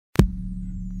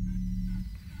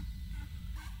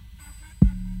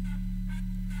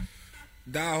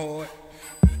Die Hard,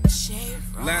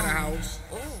 Ladder House,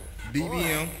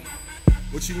 BBM.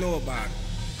 What you know about it?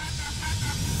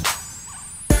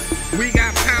 We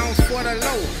got pounds for the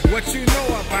low. What you know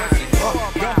about it?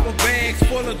 Duffel bags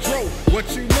full of dro.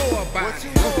 What you know about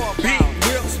it? Big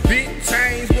whips, big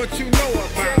chains. What you know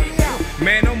about it?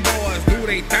 Man, them boys do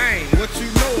they thing. What you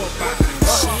know about it?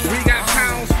 We got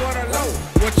pounds for the low.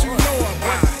 What you know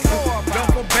about it?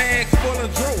 Duffel bags full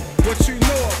of dro. What you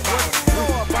know about it?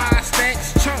 5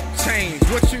 stacks, chump change.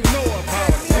 What you know about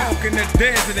it? Walk in the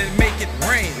desert and make it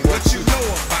rain. What you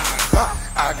know about it?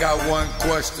 I got one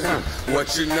question,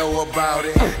 what you know about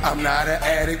it? I'm not an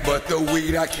addict, but the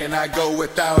weed I cannot go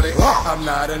without it. I'm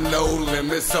not a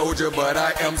no-limit soldier, but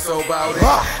I am so bout it.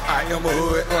 I am a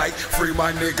hood like free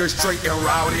my niggas straight and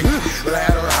rowdy.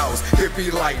 Ladder house,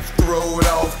 hippie life, throw it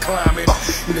off, climb it.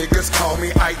 Niggas call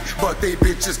me Ike, but they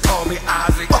bitches call me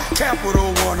Isaac.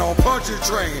 Capital One on Puncher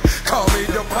Train, call me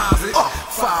Deposit.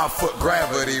 5-foot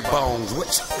gravity bones,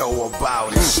 what you know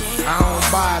about it? I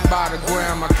don't buy it by the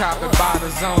gram, I cop it by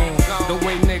the zone. The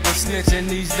way niggas snitching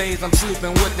these days, I'm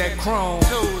sleeping with that chrome.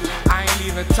 I ain't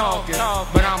even talking,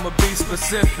 but I'ma be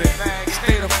specific.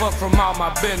 Stay the fuck from all my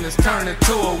business, turn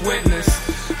into a witness.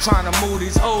 Trying to move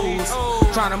these O's,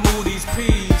 trying to move these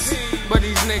P's. But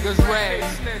these niggas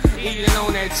rags, eating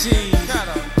on that cheese.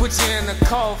 Put you in the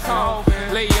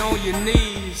coffin, lay you on your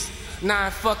knees.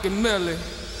 9 fucking million.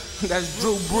 That's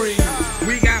Drew Brees.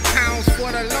 We got pounds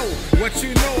for the low. What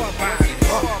you know about it?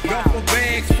 Duffel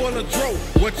bags full of dro.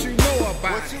 What you know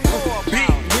about it? Big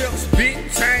whips, big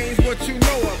chains. What you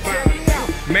know about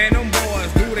it? Man, them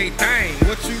boys do they thing.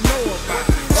 What you know about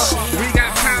it? We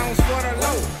got pounds for the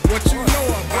low. What you know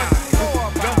about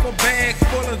it? Duffel bags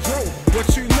full of dro.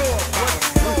 What you know about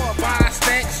it? 5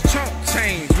 stacks, chump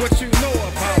change. What you know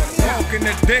about it? Walk in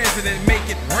the desert and make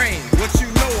it rain. What you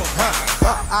know about it?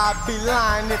 I'd be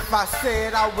lying if I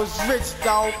said I was rich,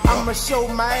 dog. I'ma show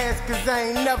my ass cause I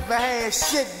ain't never had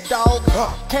shit, dog.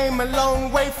 Came a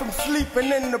long way from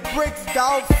sleeping in the bricks,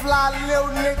 dog. Fly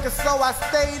little nigga, so I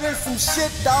stayed in some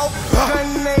shit, dog.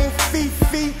 Gun named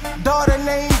Fifi, daughter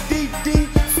named DD.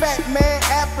 Fat man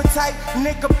appetite,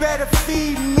 nigga better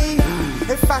feed me.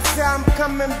 If I say I'm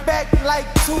coming back like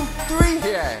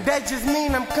 2-3, that just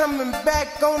mean I'm coming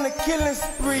back on the killing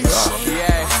spree.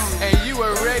 Yeah, and you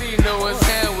already know what's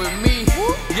down with me.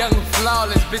 Young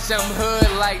flawless, bitch, I'm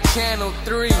hood like Channel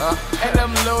 3. And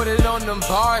I'm loaded on them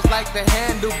bars like the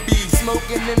handle be.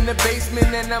 Smoking in the basement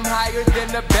and I'm higher than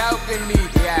the balcony.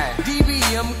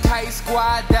 DBM Kite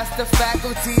Squad, that's the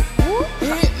faculty.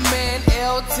 Hitman,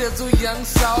 L Tizzle, Young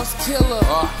Saulce, killer.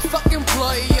 Fuck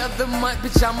employee of the month,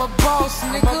 bitch, I'm a boss,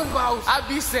 nigga. I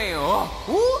be saying,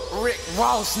 Rick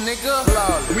Ross, nigga.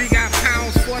 We got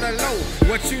pounds for the low.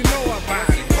 What you know about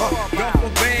it? Duffel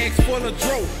bags full of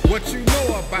dro. What you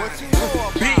know about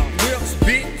it? Big whips,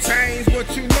 big chains.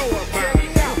 What you know about it?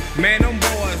 Man, them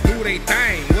boys do they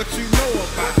thing. What you know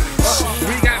about it?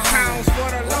 We got pounds for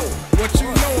the low. What you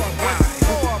know about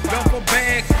it? Duffel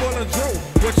bags full of dro.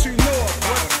 What you know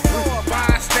about it?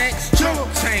 5 stacks,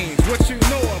 chump change. What you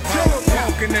know about it?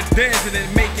 Walk in the desert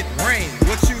and make it rain.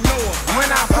 What you know about it? When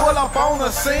I pull up on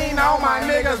the scene, all my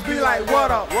niggas be like,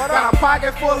 what up? Got a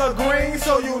pocket full of green,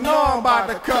 so you know I'm about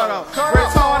to cut up.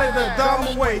 Retarded the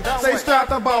dumb way, say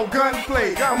strapped about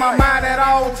gunplay. On my mind at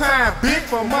all times, big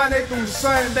from Monday through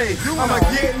Sunday. I'ma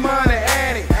get money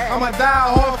addict, I'ma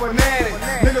die hard fanatic.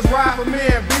 Niggas ride for me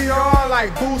and be on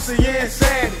like Boosie and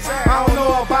Sandy. I don't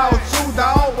know about you,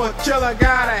 dog, but killer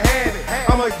gotta have it.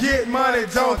 I'ma get money,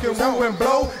 junkin', woo and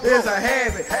blow is a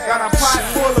habit. Got a pot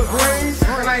full of greens,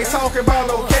 and I ain't talking about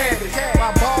no cabbage.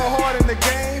 My ball hard in the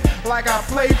game, like I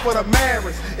played for the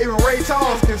Mavericks. Even Ray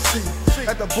Charles can see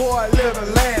that the boy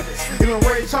living lavish. Even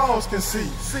Ray Charles can see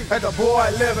that the boy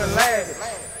living lavish.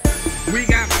 We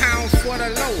got pounds for the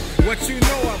low. What you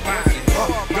know about it?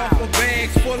 Duffel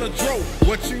bags full of dro.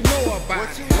 What you know